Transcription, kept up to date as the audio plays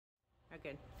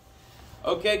Okay.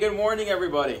 Okay, good morning,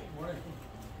 everybody. Good morning.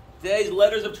 Today's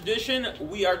Letters of Tradition,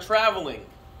 we are traveling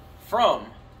from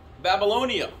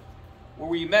Babylonia, where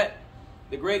we met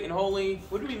the great and holy,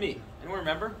 what did we meet? Anyone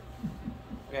remember?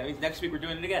 Okay, that means next week we're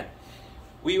doing it again.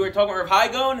 We were talking about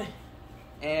Hagolah,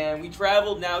 and we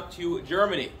traveled now to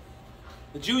Germany.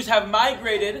 The Jews have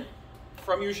migrated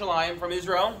from Yerushalayim, from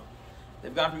Israel.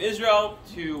 They've gone from Israel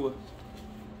to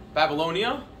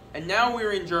Babylonia, and now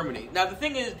we're in Germany. Now the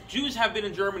thing is, Jews have been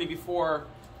in Germany before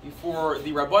the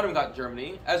Rabbenu got to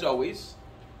Germany, as always,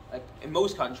 like in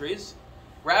most countries.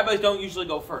 Rabbis don't usually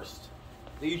go first.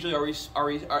 They usually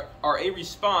are a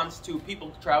response to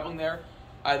people traveling there,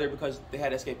 either because they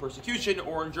had escaped persecution,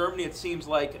 or in Germany it seems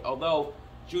like, although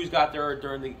Jews got there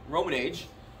during the Roman age,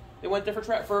 they went there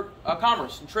for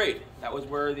commerce and trade. That was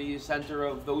where the center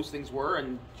of those things were,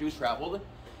 and Jews traveled.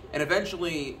 And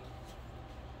eventually,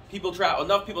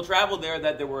 enough people traveled there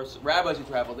that there were rabbis who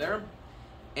traveled there.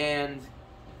 And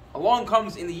along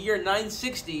comes, in the year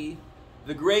 960,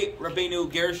 the great Rabbenu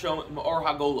Gershom Meor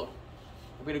Hagolah.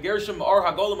 Rabbenu Gershom Meor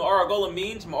Hagolah. Meor Hagolah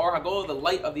means, Meor Hagolah, the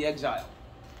light of the exile.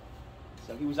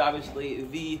 So he was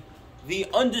obviously the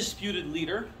undisputed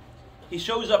leader. He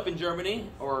shows up in Germany,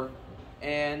 he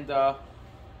opens a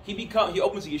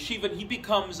yeshiva, and he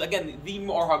becomes, again, the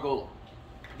Meor Hagolah.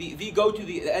 The go-to,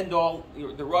 the end-all.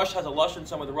 The Rosh has a lashon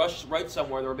somewhere. The Rosh writes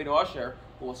somewhere. The Rabbenu Asher,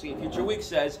 who we'll see in future weeks,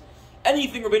 says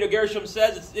anything Rabbenu Gershom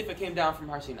says, it's as if it came down from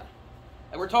Har Sinai.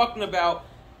 And we're talking about,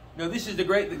 this is the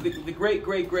great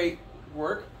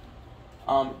work.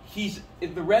 He's the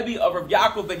Rebbe of Rav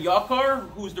Yaakov ben Yakar,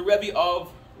 who's the Rebbe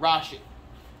of Rashi.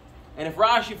 And if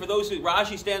Rashi,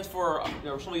 Rashi stands for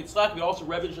Shlomo Yitzchak, but also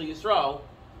Rebbe Shel Yisrael.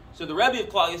 So the Rebbe of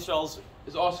Klal Yisrael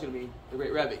is also going to be the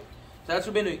great Rebbe. So that's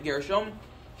Rabbenu Gershom.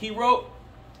 He wrote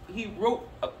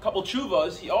a couple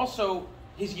tshuvas. He also,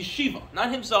 his yeshiva,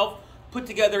 not himself, put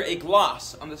together a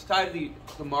gloss on the side of the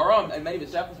Gemara and many of the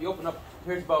sections. We open up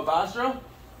here to Bava Basra.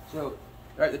 So,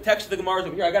 the text of the Gemara is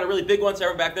over here. I got a really big one so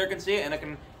everyone back there can see it, and I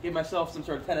can give myself some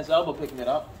sort of tennis elbow picking it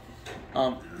up.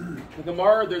 The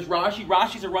Gemara, there's Rashi.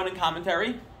 Rashi's a running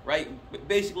commentary, right?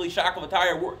 Basically, Shackle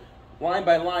Vataya, line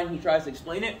by line, he tries to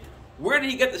explain it. Where did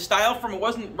he get the style from?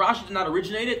 Rashi did not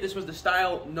originate it. This was the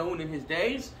style known in his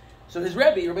days. So his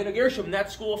Rebbe, Rabbenu Gershom,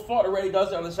 that school of thought already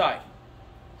does it on the side.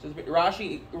 So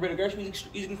Rabbenu Gershom,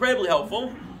 he's incredibly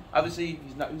helpful. Obviously,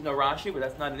 he's no Rashi, but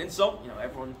that's not an insult.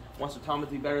 Everyone wants the Talmud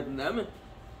to be better than them.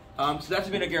 So that's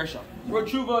Rabbenu Gershom. He wrote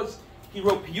Tshuvas. He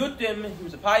wrote Piyutim. He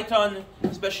was a Paitan,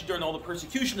 especially during all the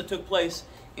persecution that took place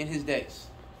in his days.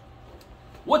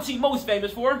 What's he most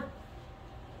famous for?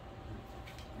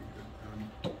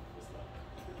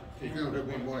 You can only have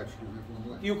one wife.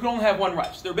 You can only have one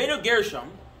wife. So the Rabbenu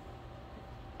Gershom,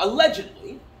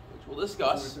 allegedly, which we'll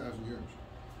discuss,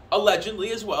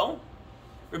 allegedly as well,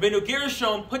 Rabbenu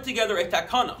Gershom put together a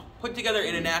takana, put together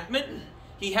an enactment.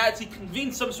 He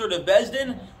convened some sort of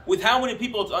bezdin with how many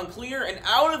people, it's unclear, and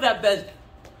out of that bezdin,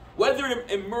 whether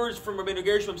it emerged from Rabbenu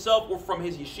Gershom himself or from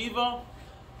his yeshiva,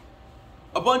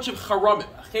 a bunch of charamim.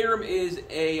 A charam is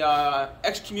a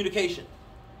excommunication,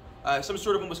 some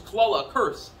sort of almost klala, a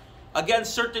curse,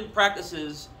 against certain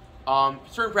practices.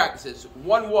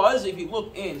 One was, if you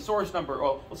look in source number,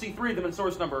 we'll see three of them in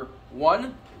source number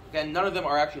 1. Again, none of them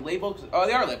are actually labeled.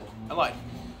 They are labeled. I lied.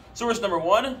 Source number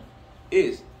 1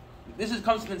 is,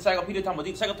 comes from the Encyclopedia Talmudit.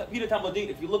 Encyclopedia Talmudit,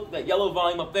 if you look at that yellow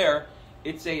volume up there,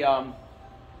 it's a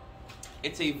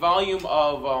volume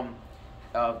of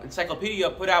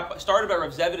encyclopedia started by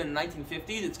Rav Zevin in the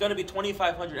 1950s. It's going to be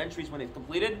 2,500 entries when it's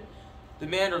completed. The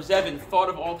man, Rav Zevin, thought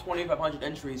of all 2,500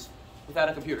 entries without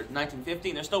a computer in 1950,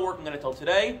 and they're still working on it till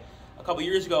today. A couple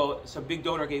years ago, some big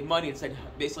donor gave money and said,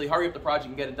 basically, hurry up the project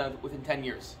and get it done within 10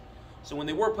 years. So when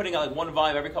they were putting out one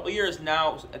volume every couple of years,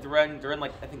 now at the end, they're in I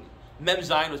think Mem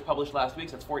Zayin was published last week,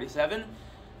 so that's 47.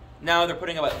 Now they're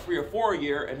putting out 3 or 4 a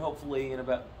year, and hopefully in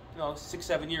about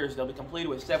 6-7 years, they'll be completed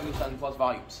with 77 plus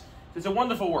volumes. So it's a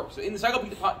wonderful work. So in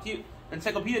the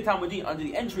Encyclopedia Talmudit, under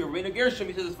the entry of Rabbenu Gershom,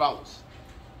 he says as follows.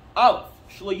 Aleph,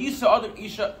 Shlo Yisa Adam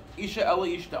Isha Ela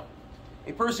Ishta.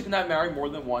 A person cannot marry more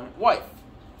than one wife.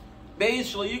 Beis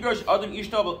Shlo Yigash Adam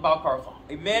Ishta Bal Karcha.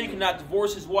 A man cannot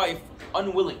divorce his wife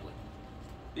unwillingly.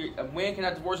 A man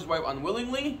cannot divorce his wife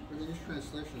unwillingly. But the English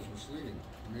translation is misleading.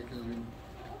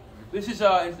 This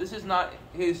is not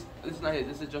his.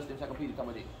 This is just the Encyclopedia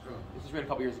Talmudit. Oh. This was written a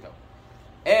couple years ago.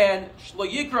 And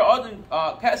Shlo Yikra Adam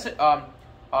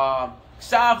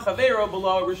Ksav Chavero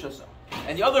Below Rishasa.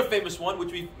 And the other famous one,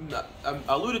 which we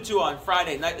alluded to on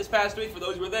Friday night this past week, for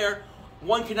those who were there,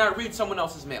 one cannot read someone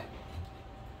else's mail.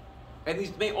 And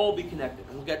these may all be connected,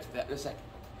 and we'll get to that in a second.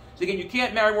 So again, you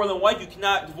can't marry more than one wife. You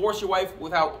cannot divorce your wife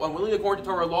without unwillingly according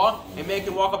to Torah law, and man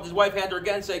can walk up to his wife, hand her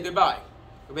again, and say goodbye.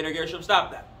 Rabbenu Gershom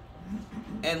stop that.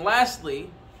 And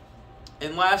lastly,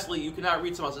 you cannot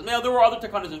read someone else's mail. There were other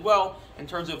takanas as well in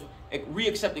terms of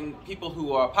re-accepting people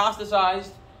who are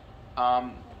apostatized,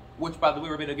 which, by the way,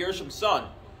 Rabbenu Gershom's son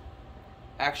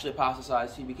actually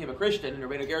apostatized. He became a Christian, and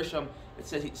Rabbenu Gershom, it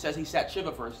says he sat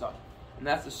shiva for his son, and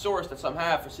that's the source that some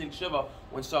have for sitting shiva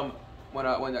when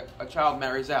a child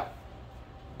marries out.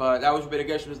 But that was Rabbenu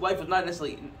Gershom. His life was not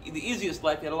necessarily the easiest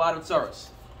life. He had a lot of tsaros.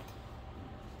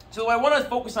 So what I want to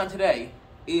focus on today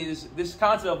is this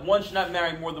concept of one should not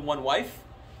marry more than one wife.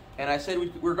 And I said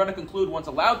we're going to conclude once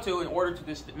allowed to in order to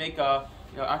just make Anchi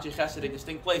Chesed a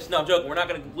distinct place. No, I'm joking. We're not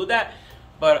going to conclude that.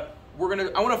 But I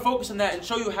want to focus on that and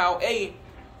show you how,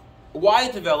 why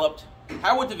it developed,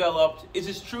 how it developed, is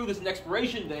this true, this is an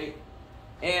expiration date,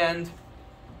 and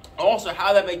also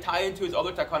how that may tie into his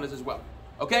other takanas as well.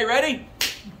 Okay, ready?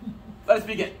 Let us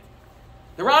begin.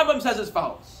 The Rambam says as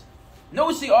follows: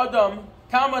 Nosi Adam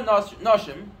Kama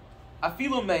Nashim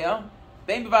Afilu Mea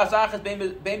Bein Bevasachas Bein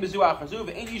Bezu Achazu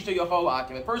Ve'Ein Ishto Yochol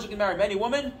Akim. A person can marry many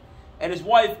women, and his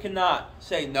wife cannot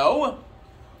say no.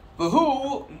 But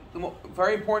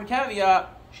very important caveat,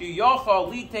 She Yochol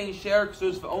Litain Sher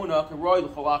Ksus Ve'Ona Keroy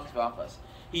L'Cholachas V'Achas.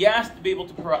 He has to be able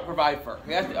to provide for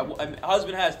her. A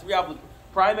husband has three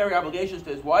primary obligations to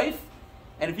his wife,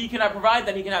 and if he cannot provide,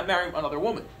 then he cannot marry another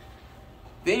woman.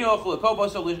 Okay,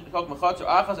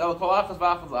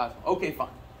 fine.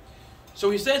 So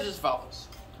he says as follows.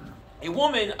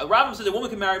 Rambam says a woman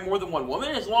can marry more than one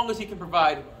woman as long as he can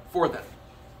provide for them.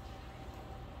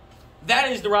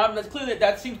 That is the Rambam. That's clear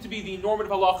that seems to be the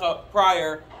normative halacha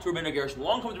prior to Rabbenu Gershom.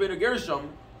 Along comes Rabbenu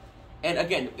Gershom, and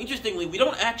again, interestingly, we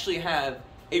don't actually have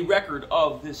a record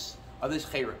of this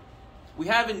chayrim. We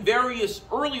have in various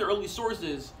early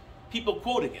sources people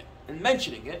quoting it and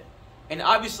mentioning it. And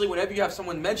obviously, whenever you have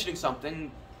someone mentioning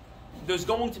something, there's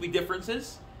going to be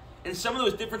differences, and some of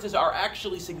those differences are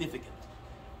actually significant.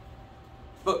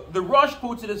 But the Rush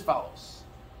quotes it as follows.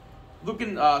 Look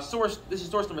in source. This is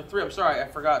source number 3. I'm sorry, I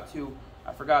forgot to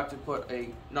put a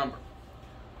number.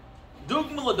 There's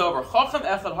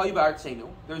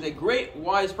a great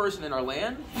wise person in our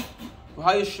land.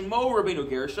 His name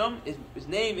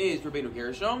is Rabbenu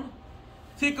Gershom.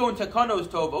 Tikon Takanos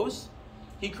Tovos.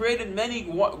 He created many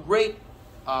great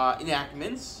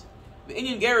enactments. The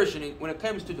Indian Gershom, when it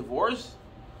comes to divorce.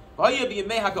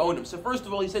 So first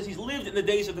of all, he says he's lived in the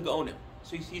days of the Gaonim.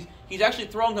 So he's actually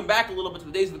throwing him back a little bit to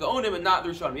the days of the Gaonim and not the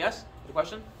Rishonim. Yes? The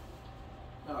question?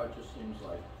 No, it just seems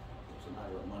like it's a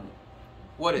matter of money.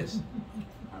 What is?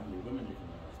 How many women you can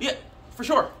marry. Yeah, for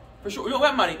sure. We don't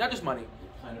have money, not just money. It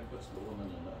kind of puts the woman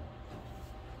in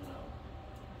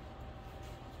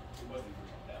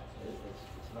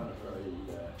it's not a very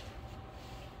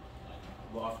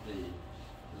lofty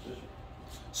position.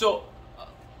 So,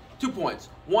 2 points.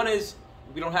 One is,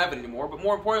 we don't have it anymore, but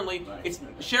more importantly, Right. it's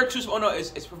Sher Ksus Ono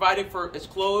is providing for its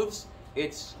clothes,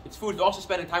 its food, it's also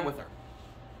spending time with her.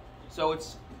 So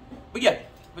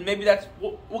but maybe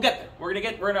we'll get there. We're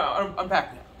gonna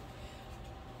unpack that.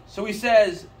 So he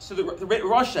says, the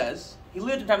Rosh says, he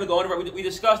lived in time of the Gaonim. We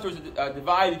discussed there was a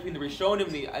divide between the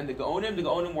Rishonim and the Gaonim. The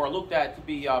Gaonim were looked at to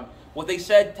be, what they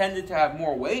said tended to have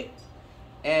more weight.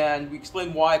 And we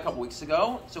explained why a couple weeks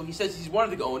ago. So he says he's one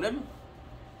of the Gaonim.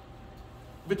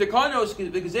 And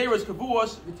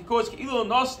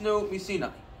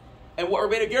what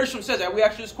Rabbenu Gershom says, we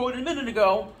actually just quoted a minute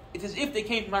ago, it's as if they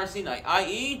came from Har Sinai,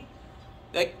 i.e.,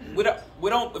 like we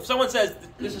don't. If someone says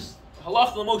this is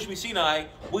halach l'Moshe Sinai,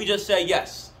 we just say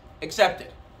yes, accept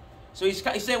it. So he's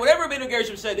saying whatever Rabbenu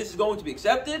Gershom said, this is going to be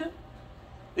accepted.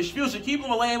 The shvil shekiblu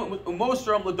malayim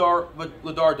umosram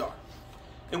ladar dar.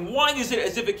 And why is it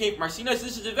as if it came from Har Sinai? So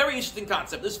this is a very interesting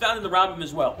concept. This is found in the Rambam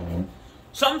as well.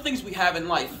 Some things we have in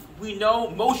life, we know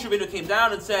Moshe Rabbeinu came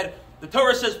down and said, the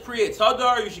Torah says Pri Eitz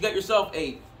Hadar, you should get yourself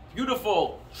a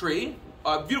beautiful tree,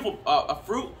 a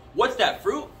fruit. What's that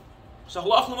fruit? So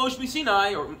halach l'Moshe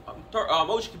Sinai, or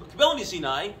Moshe Kibbel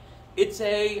Sinai, it's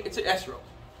an esrog.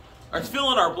 Our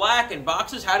tefillin are black in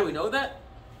boxes. How do we know that?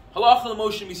 Halach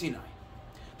l'Moshe Sinai.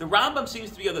 The Rambam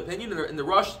seems to be of the opinion, and the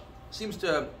Rush seems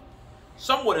to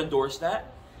somewhat endorse that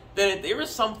there is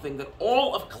something that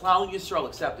all of Klal Yisrael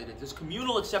accepted. This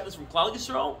communal acceptance from Klal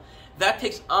Yisrael that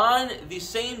takes on the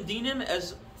same dinim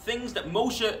as things that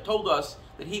Moshe told us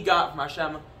that he got from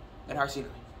Hashem at Har Sinai.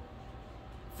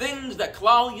 Things that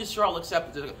Klal Yisrael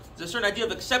accepted. There's a certain idea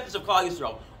of acceptance of Klal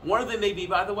Yisrael. One of them may be,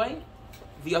 by the way,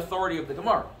 the authority of the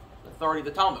Gemara, the authority of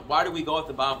the Talmud. Why do we go with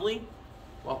the Bavli?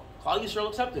 Well, Klal Yisrael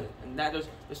accepted it, and that there's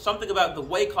something about the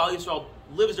way Klal Yisrael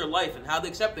lives their life and how they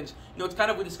accept things. It's kind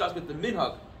of we discussed with the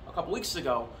minhag a couple weeks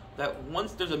ago, that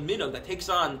once there's a minhag that takes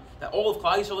on, that all of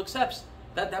Klal Yisrael accepts,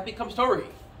 that becomes Torah.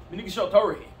 Minhag Yisrael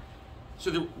Torah. So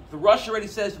the Rush already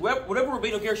says, whatever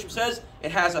Rabbenu Gershom says,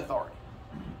 it has authority.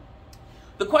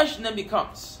 The question then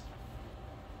becomes,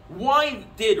 why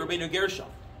did Rabbenu Gershom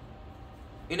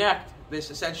enact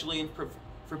this essentially and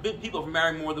forbid people from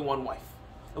marrying more than one wife?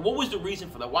 And what was the reason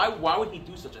for that? Why would he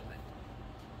do such a thing?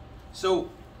 So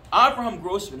Avraham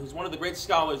Grossman, who's one of the great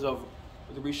scholars of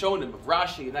the Rishonim, of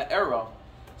Rashi in that era,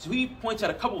 so he points out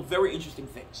a couple of very interesting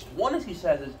things. One, as he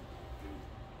says, is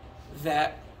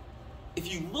that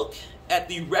if you look at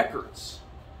the records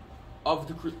of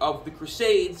the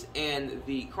Crusades and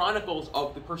the chronicles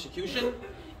of the persecution,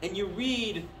 and you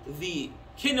read the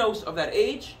kinos of that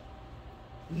age,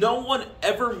 no one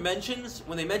ever mentions,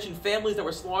 when they mention families that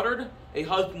were slaughtered, a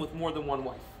husband with more than one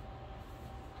wife.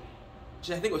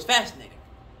 Which I think was fascinating.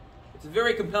 It's a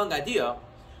very compelling idea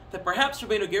that perhaps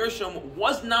Rabbenu Gershom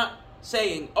was not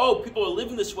saying, oh, people are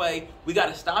living this way, we got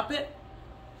to stop it,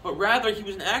 but rather he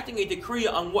was enacting a decree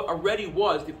on what already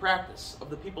was the practice of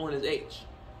the people in his age.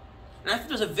 And I think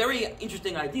there's a very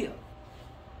interesting idea.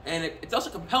 And it's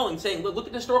also compelling saying, look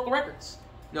at the historical records.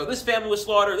 This family was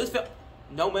slaughtered,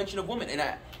 no mention of women.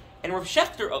 And Rav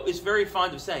Schechter is very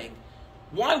fond of saying,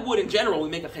 why would in general we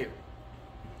make a chayr?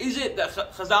 Is it that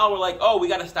Chazal were like, oh, we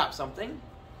got to stop something?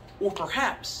 Or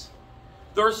perhaps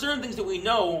there are certain things that we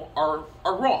know are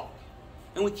wrong.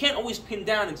 And we can't always pin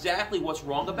down exactly what's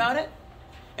wrong about it.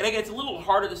 And again, it's a little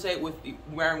harder to say it with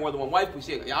marrying more than one wife. We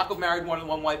see Yaakov married more than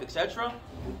one wife, etc.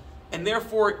 And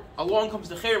therefore, along comes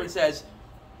the chayr and says,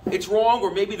 it's wrong,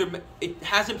 or maybe it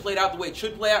hasn't played out the way it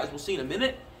should play out, as we'll see in a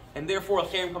minute. And therefore, a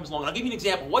chayr comes along. And I'll give you an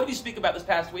example. What did we speak about this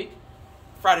past week?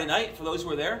 Friday night, for those who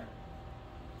were there?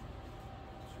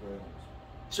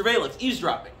 Surveillance,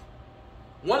 eavesdropping.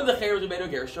 One of the chayros of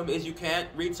Rabbenu Gershom is you can't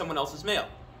read someone else's mail.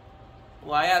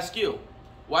 Well, I ask you,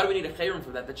 why do we need a chayrim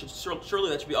for that? Surely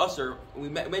that should be usher. We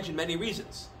mentioned many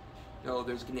reasons.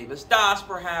 There's Gnevas Das,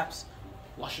 perhaps.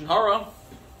 Lashon Hara.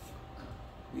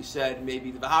 We said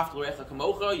maybe the V'ahavta l'recha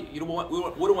kamocha. We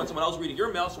wouldn't want someone else reading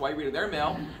your mail, so why are you reading their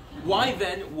mail? Why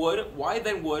then would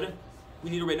we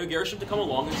need a Rabbenu Gershom to come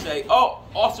along and say, oh,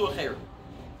 also a chayrim?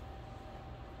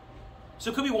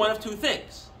 So it could be one of two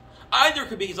things. Either it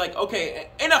could be, he's like, okay,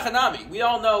 in a chanami, we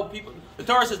all know people. The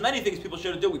Torah says many things people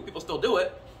shouldn't do. People still do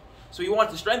it. So you want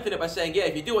to strengthen it by saying, yeah,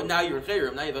 if you do it, now you're a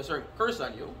chayrim. Now you have a certain curse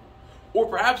on you. Or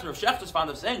perhaps, and Rav Shecht is fond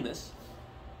of saying this,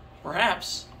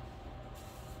 perhaps,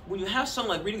 when you have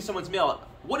someone like reading someone's mail,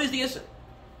 what is the issue?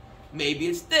 Maybe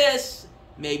it's this,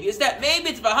 maybe it's that, maybe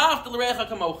it's v'ahavta l'recha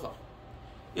kamocha.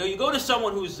 You go to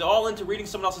someone who's all into reading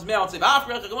someone else's mail and say, v'ahavta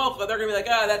l'recha kamocha, they're going to be like,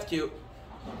 that's cute.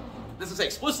 It doesn't say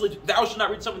explicitly, thou should not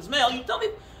read someone's mail. You tell me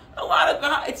a lot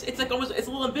of, it's like almost, it's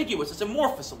a little ambiguous, it's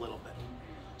amorphous a little bit.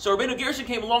 So Rabbenu Gershom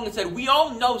came along and said, we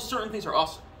all know certain things are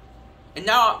awesome. And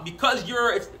now, because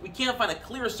we can't find a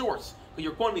clear source, but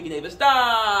you're quoting me, Gnevas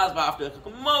Das, v'ahavta l'recha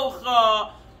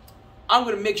kamocha, I'm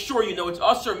going to make sure you know it's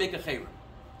us or make a chayrim.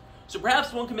 So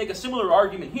perhaps one can make a similar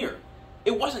argument here.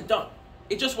 It wasn't done.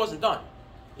 It just wasn't done.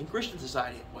 In Christian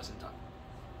society, it wasn't done.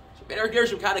 So Rabbenu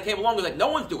Gershom kind of came along and was like, no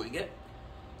one's doing it.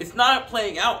 It's not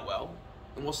playing out well,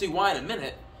 and we'll see why in a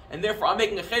minute. And therefore, I'm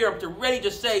making a chayrim to really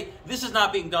just say, this is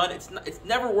not being done. It's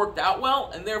never worked out well,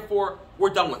 and therefore, we're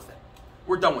done with it.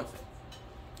 We're done with it.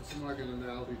 It's like an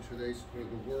analogy to today's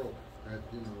political world that,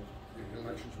 the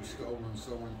elections were stolen and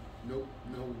so on. No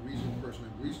reasonable person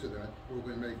agrees to that. We're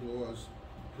going to make laws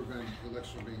to prevent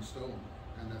elections from being stolen,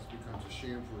 and that becomes a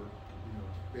sham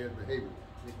for bad behavior.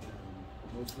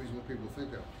 And most reasonable people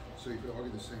think that. So you could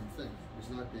argue the same thing. It's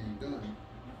not being done.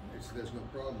 There's no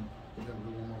problem. Then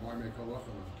why make halacha?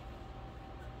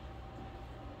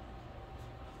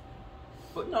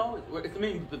 But no, it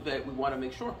means that we want to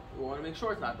make sure. We want to make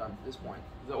sure it's not done at this point.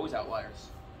 There's always outliers.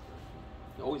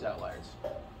 There's always outliers.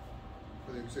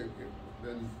 But they say,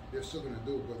 then they're still going to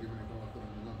do it whether you make halacha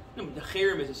or not. No, the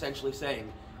chayrim is essentially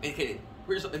saying, in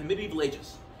the medieval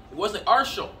ages, it wasn't our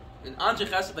shul. In Anshe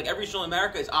Chesed, like every shul in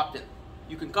America, is opt-in.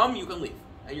 You can come, you can leave,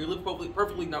 and you live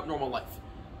perfectly normal life.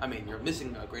 I mean, you're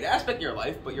missing a great aspect in your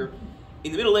life, but you're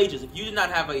in the Middle Ages. If you did not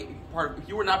have if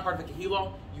you were not part of the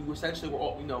Hagolah, you essentially were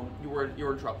all, you were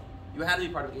in trouble. You had to be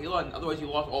part of the Hagolah, and otherwise you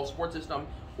lost all support system.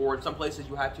 Or in some places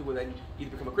you had to, where then you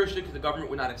become a Christian because the government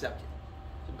would not accept you.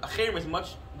 So a chayrim is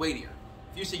much weightier.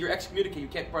 If you say you're excommunicated, you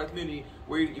can't be part of the community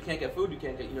where you can't get food, you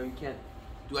can't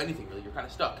do anything really. You're kind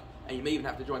of stuck, and you may even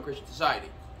have to join Christian society.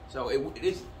 So it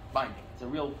is binding. It's a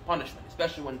real punishment,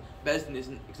 especially when Bezdin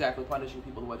isn't exactly punishing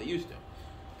people the way they used to.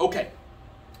 Okay,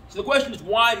 so the question is,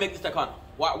 why make this takana?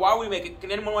 Why we make it?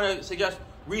 Can anyone want to suggest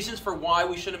reasons for why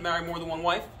we shouldn't marry more than one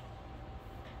wife?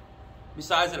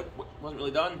 besides that it wasn't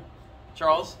really done?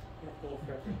 Charles?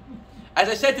 As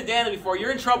I said to Dana before,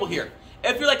 you're in trouble here.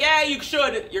 If you're like, you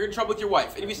should, you're in trouble with your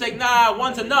wife. And if you say, nah,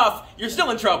 one's enough, you're still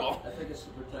in trouble. I think it's to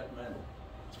protect men.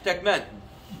 To protect men.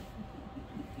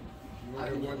 You only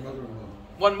have one mother-in-law.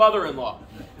 One mother-in-law.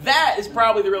 That is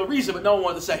probably the real reason, but no one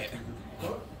wanted to say it.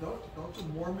 Don't the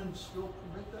Mormons still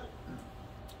permit that?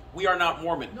 We are not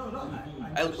Mormon. No.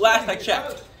 Last I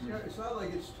checked. It's not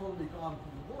like it's totally gone from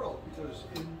the world, because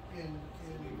in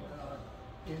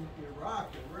Iraq,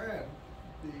 Iran,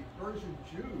 the Persian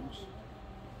Jews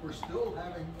were still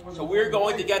having more than So we're one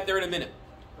going wife. to get there in a minute.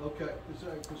 Okay.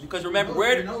 Because remember,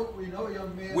 we know a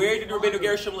young man. where did Rabbenu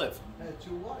Gershom live? Had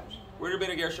 2 wives. Where did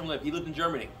Rabbenu Gershom live? He lived in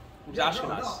Germany. He was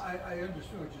Ashkenaz. No, I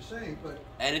understand what you're saying, but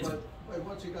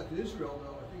once he got to Israel,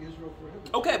 though, I think Israel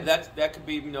prohibited. Okay, but that could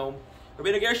be,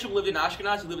 Rabbenu Gershom lived in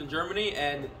Ashkenaz, he lived in Germany,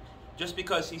 and just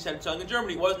because he said selling in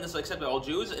Germany, he wasn't necessarily accepted by all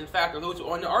Jews. In fact, those who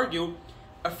want to argue,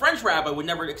 a French rabbi would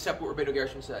never accept what Rabbenu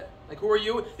Gershom said. Like, who are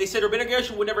you? They said Rabbenu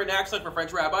Gershom would never enact something for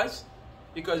French rabbis,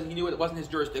 because he knew it wasn't his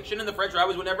jurisdiction, and the French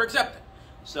rabbis would never accept it.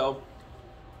 So,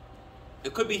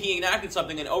 it could be he enacted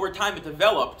something, and over time it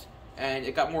developed, and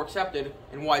it got more accepted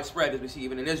and widespread, as we see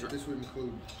even in Israel. This would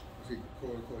include,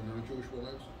 quote-unquote, non-Jewish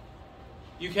wives?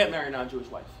 You can't marry a non-Jewish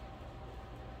wife.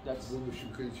 That's Women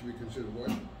should be considered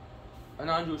wife? a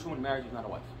non-Jewish woman married is not a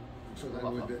wife. So then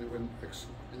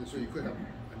and so you could have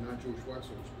a non-Jewish wife, so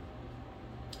to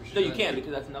speak. No, you can't,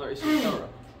 because that's another issue in the Torah.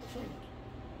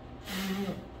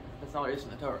 That's another issue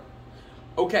in the Torah.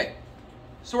 Okay.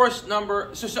 Source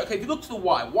number... okay, if you look to the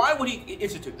why would he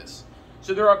institute this?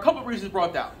 So there are a couple of reasons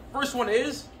brought down. First one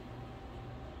is...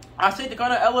 Asay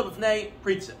tekana ela b'fnei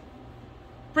pritza.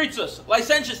 Pritzos,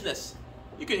 licentiousness.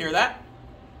 You can hear that.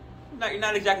 You're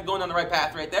not exactly going down the right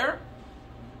path right there.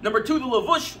 Number 2, the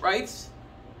Lavush writes,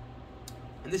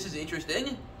 and this is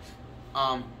interesting.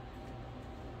 I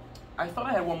thought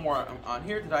I had one more on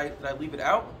here. Did I leave it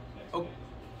out? Oh,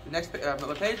 the next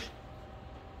another page.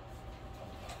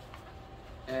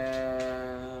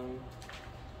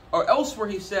 Or elsewhere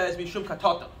he says mishum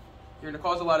katata. You're going to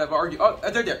cause a lot of argument. Oh,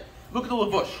 there. Look at the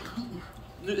Lavush.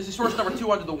 This is source number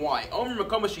 2 under the Y.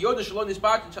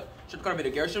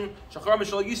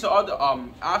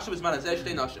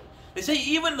 They say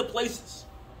even in the places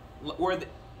where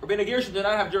Rabbenu Gershom did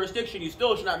not have jurisdiction, you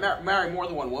still should not marry more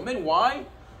than one woman. Why?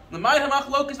 You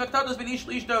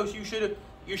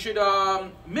should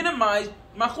minimize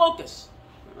machlokas.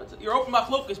 Your open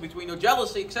machlokas between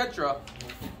jealousy, etc.,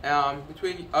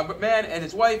 between a man and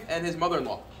his wife and his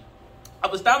mother-in-law.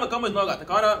 And it says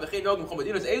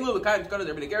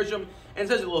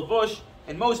in Lavush,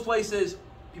 in most places,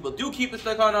 people do keep the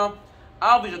takana.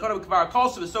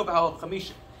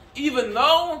 Even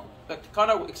though the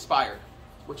takana expired,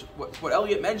 which what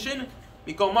Elliot mentioned,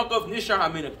 the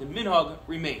minhag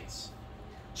remains.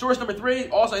 Source number 3,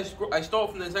 also I stole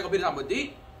from the Encyclopedia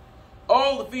Hamadit.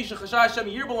 All the fish chashash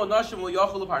yirbul anashim lo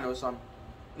yachol parnosam.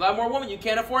 A lot more women. You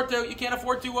can't afford to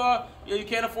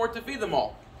feed them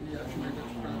all. Can you actually make that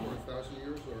spread over 1,000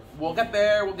 years? Or? We'll get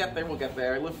there.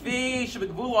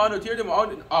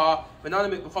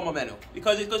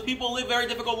 Because people live very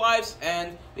difficult lives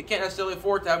and they can't necessarily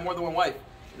afford to have more than one wife.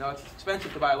 It's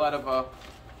expensive to buy a lot of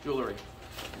jewelry.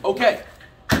 Okay.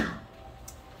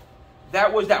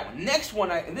 That was that one. Next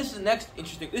one, and this is the next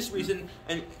interesting, this reason,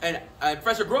 and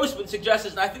Professor Grossman suggests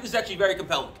this, and I think this is actually very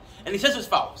compelling. And he says as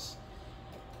follows.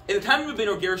 In the time of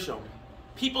Rabbenu Gershom,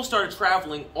 people started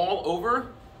traveling all over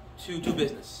to do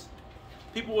business.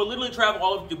 People would literally travel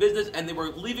all over to do business, and they were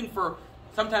leaving for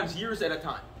sometimes years at a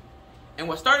time. And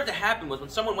what started to happen was when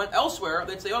someone went elsewhere,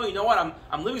 they'd say, oh, you know what,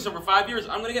 I'm living somewhere for 5 years,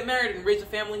 I'm going to get married and raise a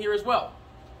family here as well.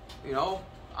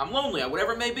 I'm lonely,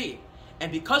 whatever it may be. And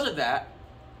because of that,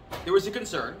 there was a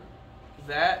concern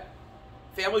that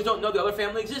families don't know the other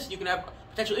family exists. You can have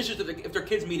potential issues if their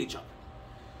kids meet each other.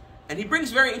 And he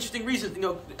brings very interesting reasons,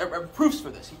 proofs for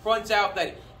this. He points out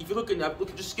that if you look and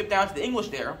just skip down to the English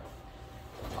there.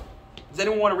 Does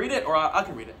anyone want to read it, or I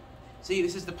can read it? See,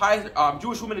 this is the pious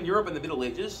Jewish women in Europe in the Middle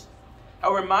Ages.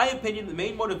 However, in my opinion, the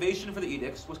main motivation for the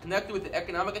edicts was connected with the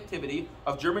economic activity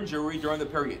of German Jewry during the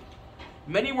period.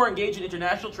 Many were engaged in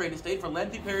international trade and stayed for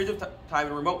lengthy periods of time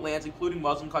in remote lands, including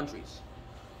Muslim countries.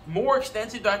 More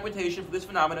extensive documentation for this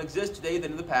phenomenon exists today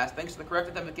than in the past, thanks to the correct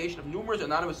identification of numerous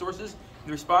anonymous sources in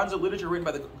the responsive literature written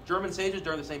by the German sages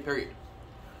during the same period.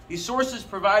 These sources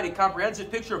provide a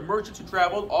comprehensive picture of merchants who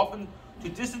traveled, often to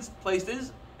distant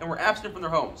places, and were absent from their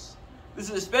homes.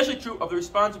 This is especially true of the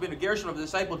response of Rabbenu Gershom of the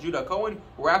disciple Judah Cohen,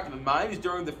 who were active in mines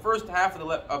during the first half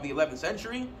of the 11th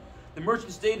century. The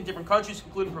merchants stayed in different countries,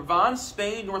 including Provence,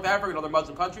 Spain, North Africa, and other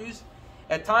Muslim countries.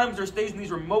 At times, their stays in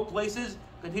these remote places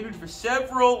continued for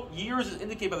several years as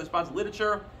indicated by the responsive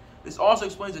literature. This also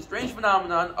explains the strange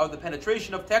phenomenon of the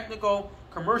penetration of technical,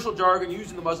 commercial jargon used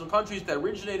in the Muslim countries that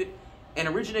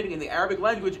originating in the Arabic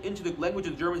language into the language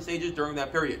of the German sages during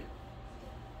that period.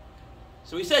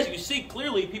 So he says, you see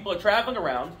clearly people are traveling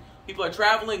around, people are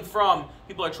traveling from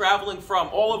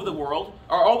all over the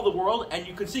world, and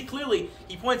you can see clearly,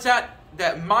 he points out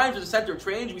that Mainz was the center of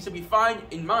trade. We said we find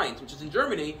in Mainz, which is in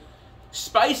Germany,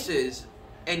 spices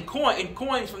and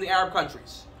coins from the Arab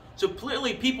countries. So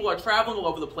clearly people are traveling all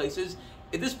over the places.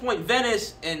 At this point,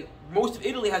 Venice and most of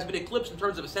Italy has been eclipsed in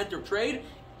terms of a center of trade.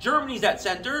 Germany's that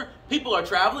center. People are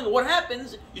traveling. And what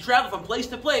happens? You travel from place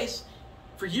to place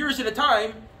for years at a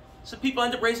time, so people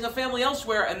end up raising a family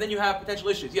elsewhere, and then you have potential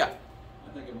issues. Yeah?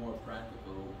 I think a more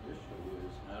practical issue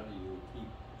is how do you keep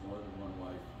more than one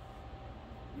wife,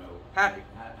 Happy.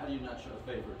 How do you not show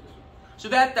favoritism? So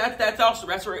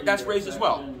that's raised as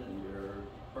well. And your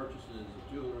purchases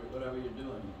of jewelry, whatever you're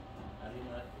doing, how do you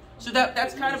not? So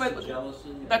that's kind of what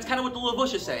the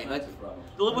Levush is saying. That's a problem.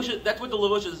 That's what the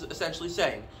Levush is essentially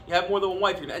saying. You have more than one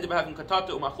wife, you're going to end up having katata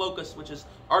umachlokas, which is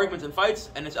arguments and fights,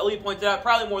 and as Elliot pointed out,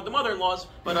 probably more than the mother-in-laws,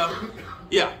 but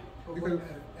yeah.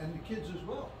 And the kids as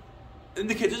well. And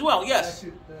the kids as well, yes.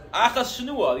 Achas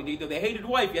shenua, they hated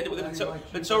wife, you had it with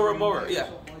B'tzora Mora, yeah.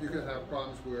 You can have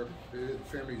problems where the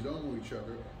families don't know each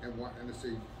other and they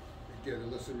get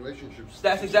illicit relationships.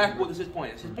 That's exactly what his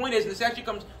point is. His point is, and this actually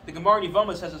comes, the Gemara in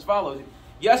Yevamah says as follows,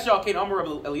 Yes, Yalkein Amar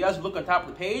of Eliezer, look on top of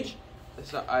the page.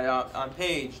 It's on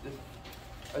page,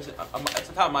 it's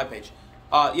the top of my page.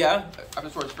 After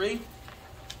source 3.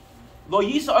 Lo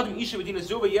yisa adam isha b'dina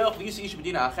zuba yelch v'yisa isha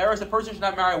b'dina acheres. A person should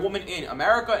not marry a woman in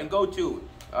America and go to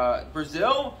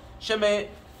Brazil. Sheme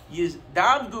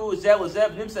yizdavgu zel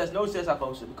lezev. Nim says no says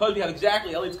achosa. Because we have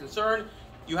exactly Elliot's concern.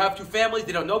 You have two families,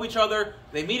 they don't know each other,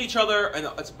 they meet each other, and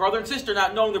it's brother and sister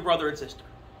not knowing their brother and sister.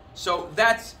 So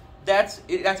that's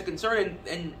a concern,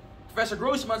 and Professor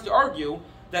Gross wants to argue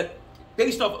that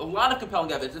based off a lot of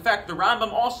compelling evidence. In fact, the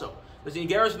Rambam also. There's an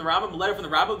Igeris in the Rambam, a letter from the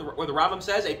Rambam, where the Rambam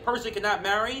says a person cannot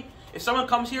marry. If someone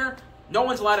comes here, no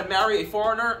one's allowed to marry a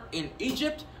foreigner in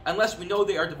Egypt unless we know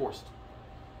they are divorced.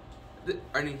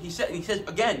 And he says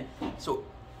again, so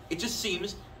it just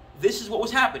seems this is what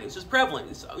was happening. This is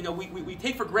prevalent. We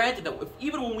take for granted that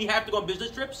even when we have to go on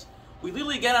business trips, we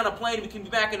literally get on a plane, we can be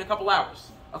back in a couple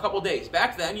hours, a couple days.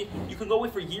 Back then, you can go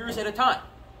in for years at a time.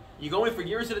 You go in for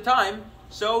years at a time,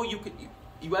 so you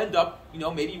end up,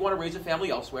 maybe you want to raise a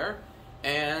family elsewhere,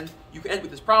 and you can end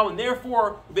with this problem.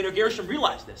 Therefore, Rabbenu Gershom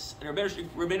realized this, and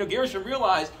Rabbenu Gershom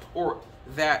realized,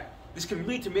 that this can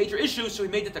lead to major issues. So he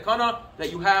made the takana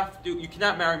that you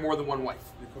cannot marry more than one wife.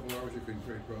 In a couple hours, you can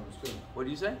create problems too. What do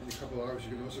you say? In a couple hours,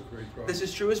 you can also create problems. This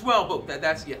is true as well, but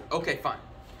that's okay, fine.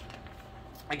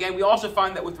 Again, we also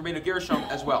find that with Rabbenu Gershom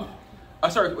as well.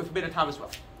 With Rabbenu Tam as well.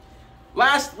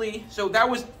 Lastly, so that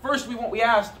was first. We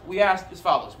asked as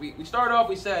follows. We started off.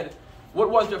 We said, what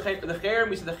was the cherem?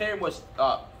 We said the cherem was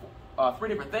 3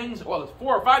 different things. Well, it's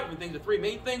 4 or 5 different things. The 3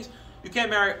 main things. You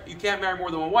can't marry more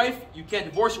than one wife. You can't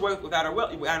divorce your wife without her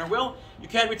will. You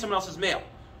can't read someone else's mail.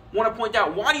 I want to point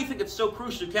out, why do you think it's so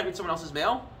crucial you can't read someone else's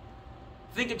mail?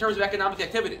 Think in terms of economic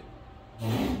activity.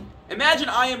 Imagine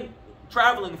I am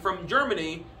traveling from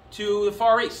Germany to the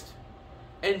Far East.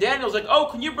 And Daniel's like, oh,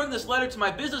 can you bring this letter to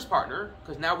my business partner?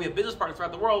 Because now we have business partners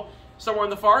throughout the world, somewhere in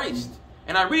the Far East.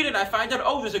 And I read it and I find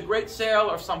out, there's a great sale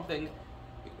or something,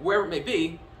 wherever it may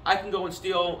be, I can go and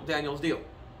steal Daniel's deal.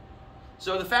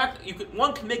 So the fact,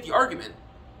 one can make the argument,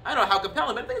 I don't know how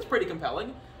compelling, but I think it's pretty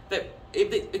compelling, that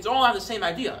it's all on the same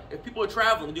idea. If people are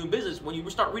traveling and doing business, when you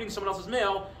start reading someone else's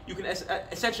mail, you can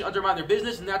essentially undermine their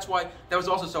business, and that's why that was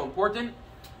also so important.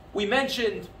 We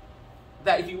mentioned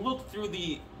that if you look through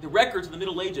the records of the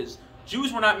Middle Ages,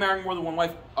 Jews were not marrying more than one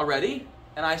wife already,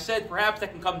 and I said perhaps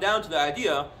that can come down to the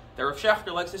idea that Rav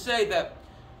Schechter likes to say that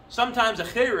sometimes a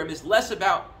cherem is less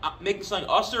about making something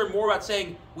usher and more about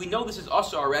saying, we know this is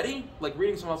usher already, like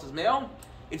reading someone else's mail.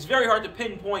 It's very hard to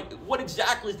pinpoint what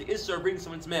exactly is the issur of reading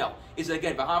someone's mail. Is it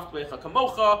again, v'ahavta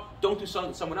kamocha, don't do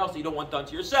something to someone else that you don't want done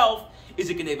to yourself? Is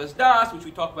it genevas das, which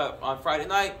we talked about on Friday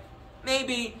night?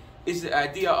 Maybe. Is the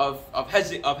idea of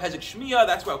hezek shmiya,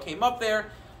 that's why it came up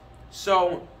there.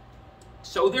 So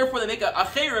therefore they make a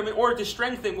cherem in order to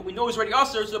strengthen what we know is already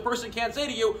usher, so the person can't say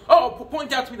to you,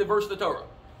 point out to me the verse of the Torah.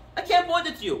 I can't point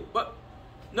it to you, but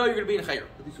no, you're going to be in a cherem.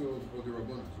 But these are all the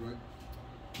rabbanos, right?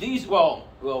 These,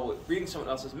 reading someone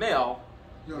else's mail.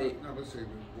 Let's say with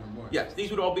one wife. Yes,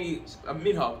 these would all be a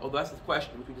minhag, although that's the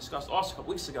question, which we discussed also a couple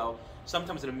weeks ago.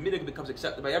 Sometimes a minhag becomes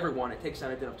accepted by everyone, it takes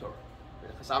on a din of Torah.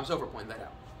 Chassam Sofer pointed that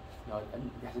out.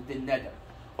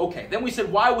 Okay, then we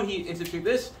said, why would he institute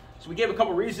this? So we gave a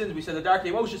couple reasons. We said the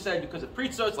Darkei Moshe said because of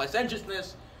pritzos,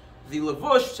 licentiousness. The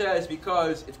Levush says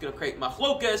because it's going to create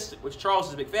machlokas, which Charles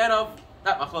is a big fan of.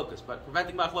 Not machlokas, but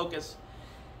preventing machlokas.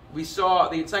 We saw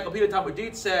the Encyclopedia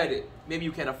Talmudit said maybe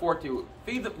you can't afford to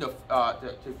feed them,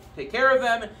 to take care of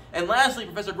them. And lastly,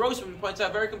 Professor Grossman points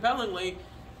out very compellingly,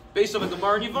 based on the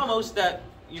Gemara and Yevamos, that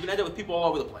you can end up with people all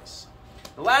over the place.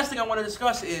 The last thing I want to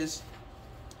discuss is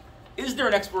there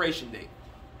an expiration date?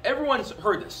 Everyone's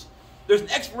heard this. There's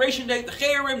an expiration date. The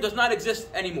Chayrim does not exist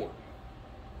anymore.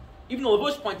 Even though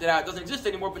Levush pointed out it doesn't exist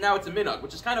anymore, but now it's a minhag,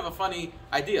 which is kind of a funny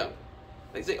idea.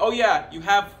 They say, oh yeah, you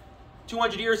have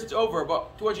 200 years, it's over,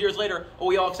 but 200 years later, oh,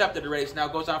 we all accepted it already, so now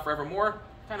it goes on forevermore.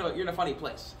 You're in a funny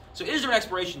place. So is there an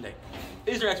expiration date?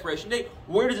 Is there an expiration date?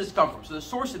 Where does this come from? So the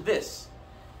source of this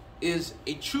is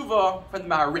a tshuva from the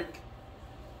Maharik.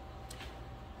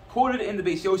 Quoted in the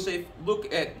Beis Yosef,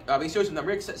 look at Beis Yosef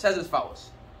Maharik says as follows.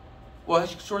 Well,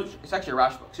 it's actually a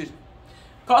Rashba, excuse me.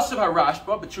 Kasav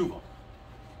HaRashba b'tshuva.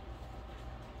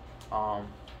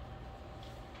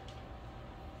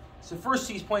 So first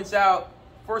he points out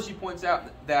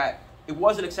that it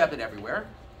wasn't accepted everywhere.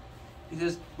 He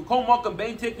says, "Ukol makam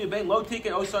bein tiknu bein lo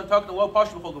tikin osan takna lo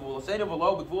pashtu b'chol gevul seinu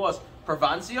v'lo b'gevulas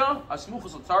Provencia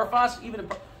asmuchus l'tzarfas, even in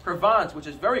Provence, which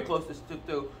is very close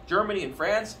to Germany and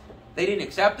France, they didn't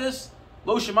accept this.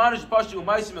 Lo shemanu pashtu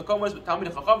u'maisim mekomos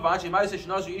b'talmid chacham v'anshi ma'aseh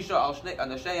shnazu isha al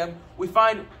shnei. We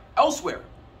find elsewhere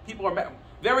people are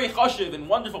very chashiv and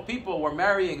wonderful people were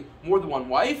marrying more than one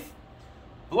wife.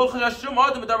 People were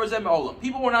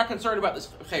not concerned about this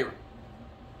chayrim.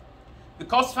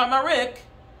 Because of Hamarik,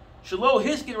 Shalo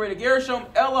Hiskin Reina Gershom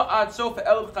Ella Ad Sof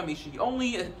Elev Chamishi. He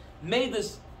only made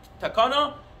this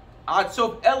takana Ad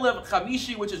Sof Elev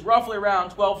Chamishi, which is roughly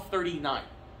around 1239.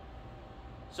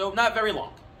 So not very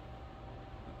long.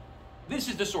 This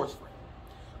is the source for it.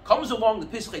 Comes along the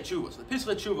Pischei Tshuva. So the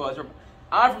Pischei Tshuva is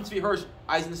Avram Tzvi Hirsch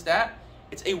Eisenstadt.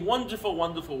 It's a wonderful,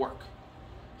 wonderful work.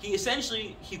 He goes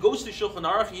to Shulchan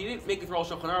Aruch. He didn't make it through all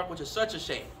Shulchan Aruch, which is such a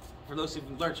shame for those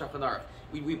who've learned Shulchan Aruch.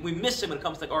 We miss him when it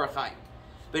comes to Aruch Chaim.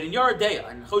 But in Yeridea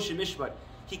and Choshen Mishpat,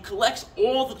 he collects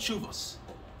all the tshuvas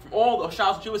from all the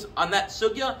Shalos tshuvas on that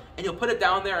sugya, and he'll put it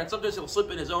down there. And sometimes he'll slip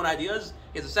in his own ideas.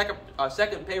 He has a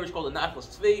second page called the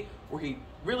Nachlas Tzvi, where he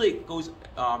really goes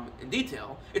in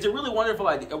detail. It's a really wonderful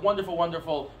idea, a wonderful,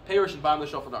 wonderful parish in Bam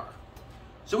Shulchan Aruch.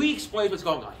 So he explains what's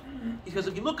going on. Because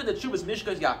if you look at the Tshuvas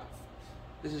Mishkas Yaakov,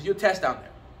 this is your test down there.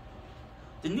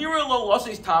 The Nira lo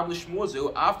losses tam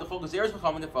l'shmuazu after chol gezeres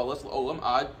v'cham nefalas l'olam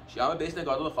ad shiyama beis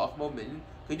negadol l'chachmo min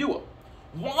kedua.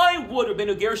 Why would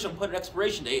Rabbenu Gershom put an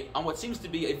expiration date on what seems to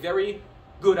be a very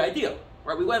good idea?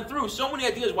 Right? We went through so many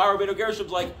ideas why Rabbenu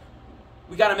Gershom's like,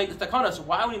 we got to make this takana, so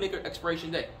why would he make an expiration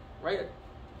date? Right?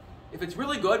 If it's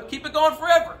really good, keep it going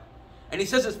forever. And he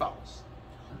says as follows.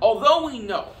 Although we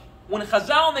know when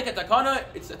Chazal make a takana,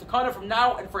 it's a takana from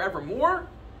now and forevermore.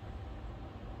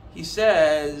 He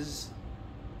says,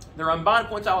 the Ramban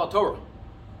points out al Torah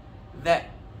that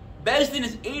Bezdin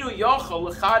is einu yachol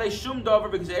l'chadei shum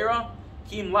davar b'gzeira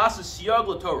ki im lasa siyag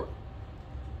l'Torah.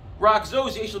 Rak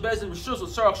zos yesh l'bezdin v'shus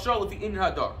l'tzarach shal l'fi in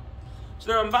hadar. So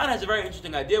the Ramban has a very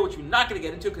interesting idea, which we're not going to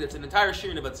get into because it's an entire shir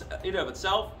in and of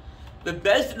itself. The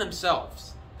Bezdin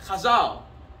themselves, Chazal,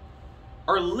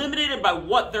 are limited by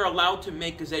what they're allowed to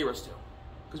make gezeiros to.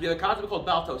 Because we have a concept called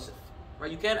Bal Tosef.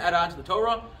 Right? You can't add on to the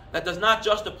Torah. That does not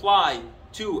just apply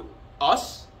to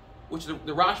us, which the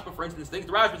Rashba, for instance, thinks.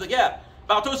 The Rashba is like, yeah,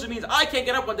 Bal Tosef means I can't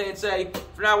get up one day and say,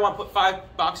 from now on, put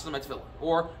 5 boxes on my tefillin.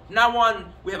 Or, from now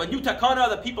on, we have a new takana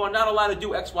that people are not allowed to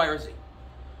do X, Y, or Z.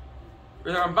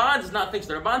 The Ramban does not think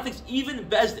so. The Ramban thinks even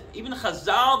Bezdin, even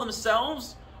Chazal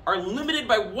themselves, are limited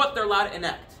by what they're allowed to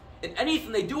enact. In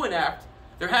anything they do enact,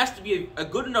 there has to be a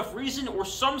good enough reason or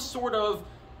some sort of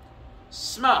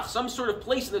smach, some sort of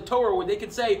place in the Torah where they can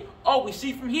say, oh, we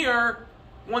see from here,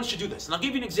 one should do this. And I'll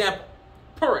give you an example.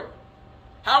 Purim.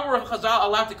 How were Chazal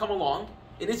allowed to come along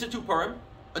and institute Purim,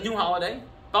 a new holiday?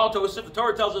 Bal Tosef, the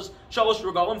Torah tells us, Shalosh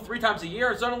Regalim, 3 times a year,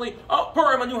 and suddenly, oh,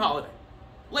 Purim, a new holiday.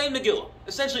 Lein Megillah,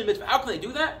 essentially a mitzvah. How can they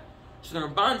do that? So the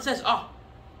Ramban says,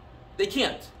 they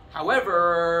can't.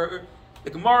 However, the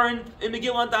Gemara in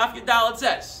Megillah on Daf Yudal, it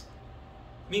says,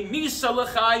 Mi misa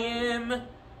l'chayim,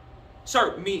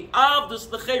 mi avdus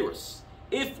l'cheirus.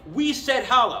 If we said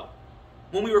halal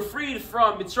when we were freed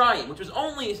from Mitzrayim, which was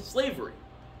only slavery,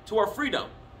 to our freedom,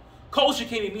 kol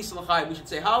shekemi misa l'chayim, we should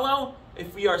say halal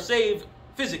if we are saved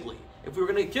physically. If we were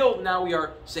going to get killed, now we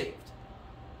are saved.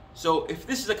 So if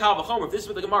this is a kal v'chomer, if this is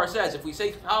what the Gemara says, if we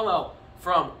say halal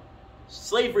from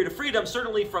slavery to freedom,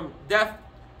 certainly from death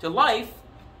to life,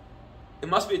 it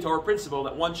must be a Torah principle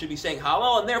that one should be saying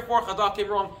halal, and therefore Chazal came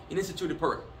wrong and instituted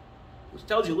Purim, which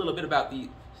tells you a little bit about the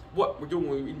what we're doing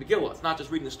when we read Megillah. It's not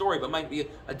just reading the story, but it might be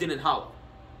a din and hollow.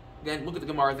 Again, look at the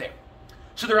Gemara there.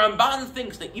 So the Ramban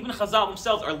thinks that even Chazal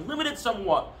themselves are limited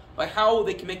somewhat by how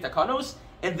they can make takanos,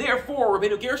 and therefore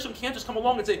Rabbenu Gershom can't just come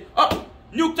along and say, oh,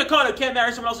 new takana, can't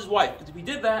marry someone else's wife. Because if he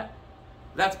did that,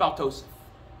 that's Baal Tosef.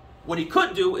 What he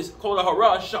could do is call it a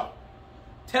hara shah.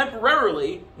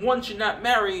 Temporarily, one should not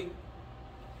marry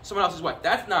someone else's wife.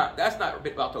 That's not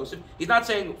Baal Tosef. He's not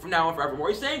saying from now on forevermore.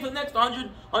 He's saying for the next 100,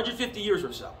 150 years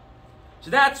or so. So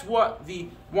that's why the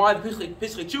Pesach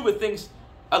Tshuva thinks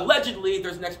allegedly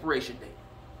there's an expiration date.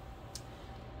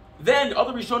 Then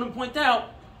other Rishonim point out,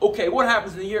 okay, what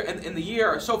happens in the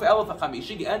year Sof Elef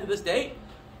HaChamishi, the end of this day?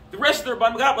 The rest of the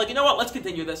Rabbanim got up like, you know what? Let's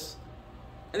continue this,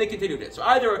 and they continued it. So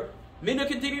either Mina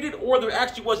continued it, or there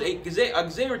actually was a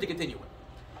Gezer to continue it.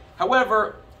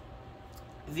 However,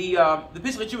 the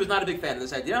Pesach Tshuva is not a big fan of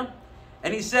this idea,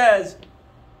 and he says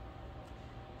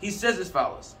as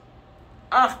follows: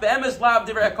 Ach be'emes lav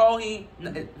divrei hakolhi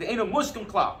ve'enu muskim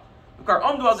klal.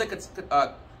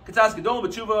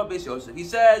 He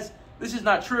says, this is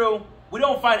not true. We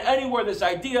don't find anywhere this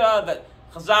idea that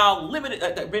Chazal limited,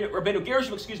 that Rabbenu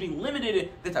Gershom,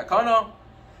 limited the takana.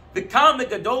 The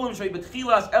Kamek Gadolim Shei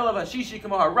Betchilas Elav Hashishi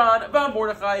Kamo Haran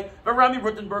VaMordechai VaRami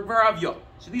Rutenberg VaRavyo.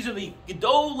 So these are the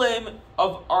Gedolim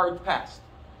of our past,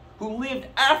 who lived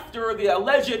after the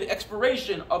alleged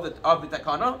expiration of the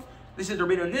takana. This is the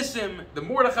Rabbenu Nissim, the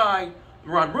Mordechai,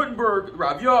 Ron Rutenberg,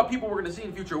 Ravyo, people we're going to see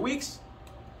in future weeks.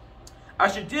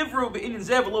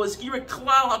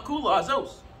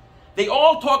 They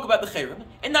all talk about the Cherem,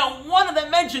 and not one of them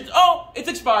mentions, oh, it's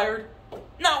expired.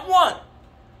 Not one.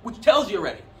 Which tells you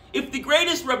already, if the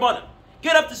greatest Rabbanim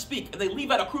get up to speak and they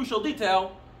leave out a crucial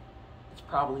detail, it's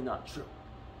probably not true.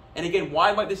 And again,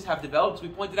 why might this have developed? As we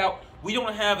pointed out, we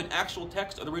don't have an actual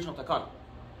text of the original Takana.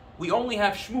 We only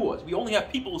have shmuas. We only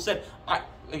have people who said,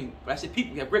 when I say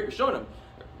people, we have great Rishonim.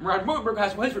 Ron Rutenberg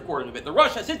has his recording of it. The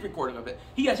Rush has his recording of it.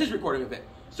 He has his recording of it.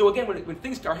 So again, when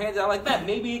things are handed out like that,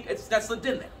 maybe that's slipped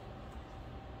in there.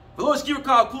 He goes, if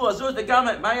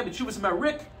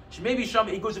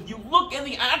you look in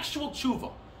the actual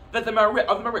tshuva that the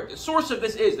Marik, the source of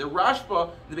this is the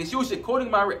Rashba, the Beis Yosef quoting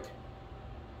Marik.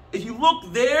 If you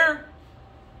look there,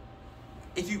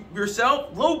 if you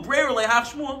yourself lo brer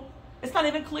lehach shmuel, it's not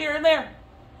even clear in there.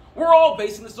 We're all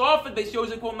basing this off of Beis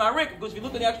Yosef quoting Marik, because if you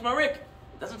look at the actual Marik,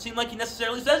 it doesn't seem like he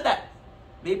necessarily says that.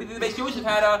 Maybe the Beis Yosef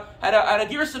had a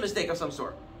Gershom mistake of some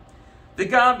sort. The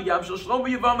Gam b'yam shel shalom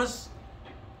b'yavamas.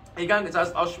 He said,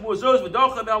 Tzarech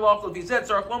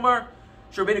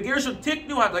Rabbenu Gershom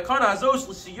tiknu hadakana hazos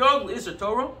l'siyog l'isur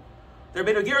Torah. The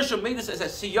Rabbenu Gershom made this as a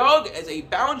siyog, as a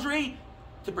boundary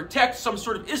to protect some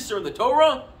sort of isur in the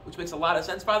Torah, which makes a lot of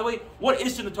sense, by the way. What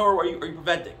isur in the Torah are you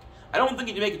preventing? I don't think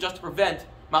you can make it just to prevent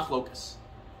machlokas.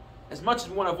 As much as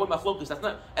we want to avoid machlokas, that's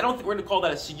not. I don't think we're going to call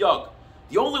that a siyog.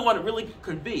 The only one it really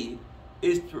could be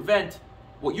is to prevent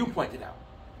what you pointed out,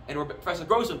 and Professor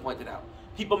Grossman pointed out.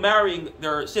 People marrying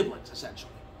their siblings,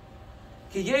 essentially.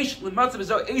 Because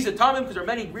there are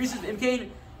many reasons.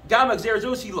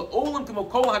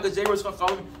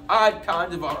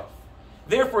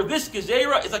 Therefore, this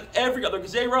gezerah is like every other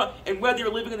gezerah, and whether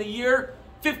you're living in the year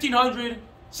 1500,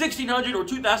 1600, or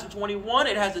 2021,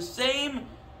 it has the same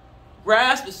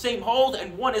grasp, the same hold,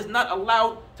 and one is not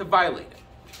allowed to violate it.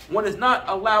 One is not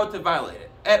allowed to violate it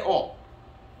at all.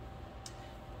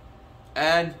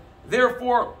 And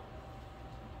therefore,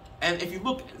 and if you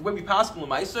look when we pass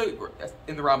L'maisa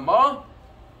in the Ramah,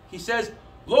 he says,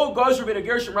 "Lo gazru ben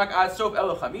Gershom rak ad sof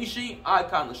elef chamishi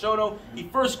ad kan l'shono." He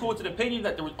first quotes an opinion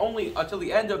that there was only until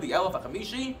the end of the elef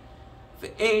chamishi,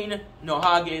 ve'ein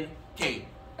nohagin kain,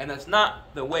 and that's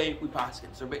not the way we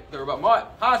paskin. So the Ramah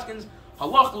paskins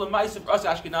halach l'maisa for us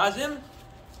Ashkenazim.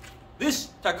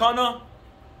 This takana,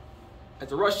 as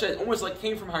the Rosh said, almost like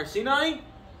came from Har Sinai.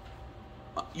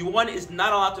 One is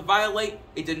not allowed to violate.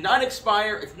 It did not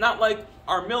expire. It's not like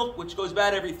our milk, which goes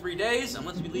bad every 3 days,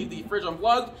 unless we leave the fridge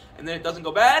unplugged, and then it doesn't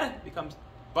go bad. It becomes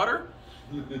butter.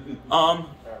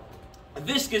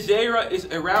 This gezerah is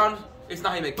around. It's not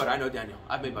how you make butter. I know, Daniel.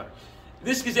 I've made butter.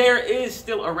 This gezerah is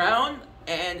still around,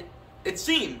 and it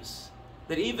seems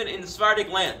that even in the Sephardic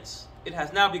lands, it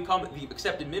has now become the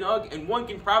accepted minhag, and one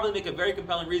can probably make a very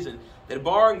compelling reason that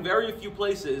barring very few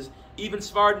places, even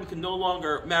Sephardim can no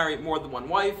longer marry more than one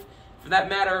wife. For that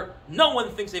matter, no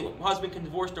one thinks a husband can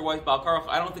divorce their wife, Bal Karach.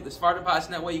 I don't think the Sephardim pass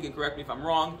in that way. You can correct me if I'm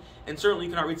wrong. And certainly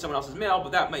you cannot read someone else's mail,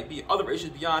 but that might be other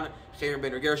issues beyond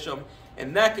Rabbenu Gershom.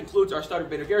 And that concludes our study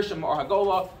of Rabbenu Gershom, Meor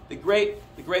Hagolah, the great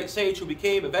sage who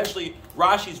became eventually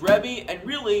Rashi's Rebbe and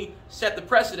really set the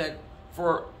precedent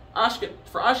for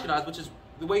Ashkenaz, which is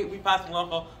the way we pass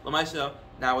L'maisa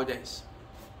nowadays.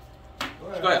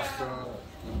 Go ahead.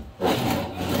 Uh,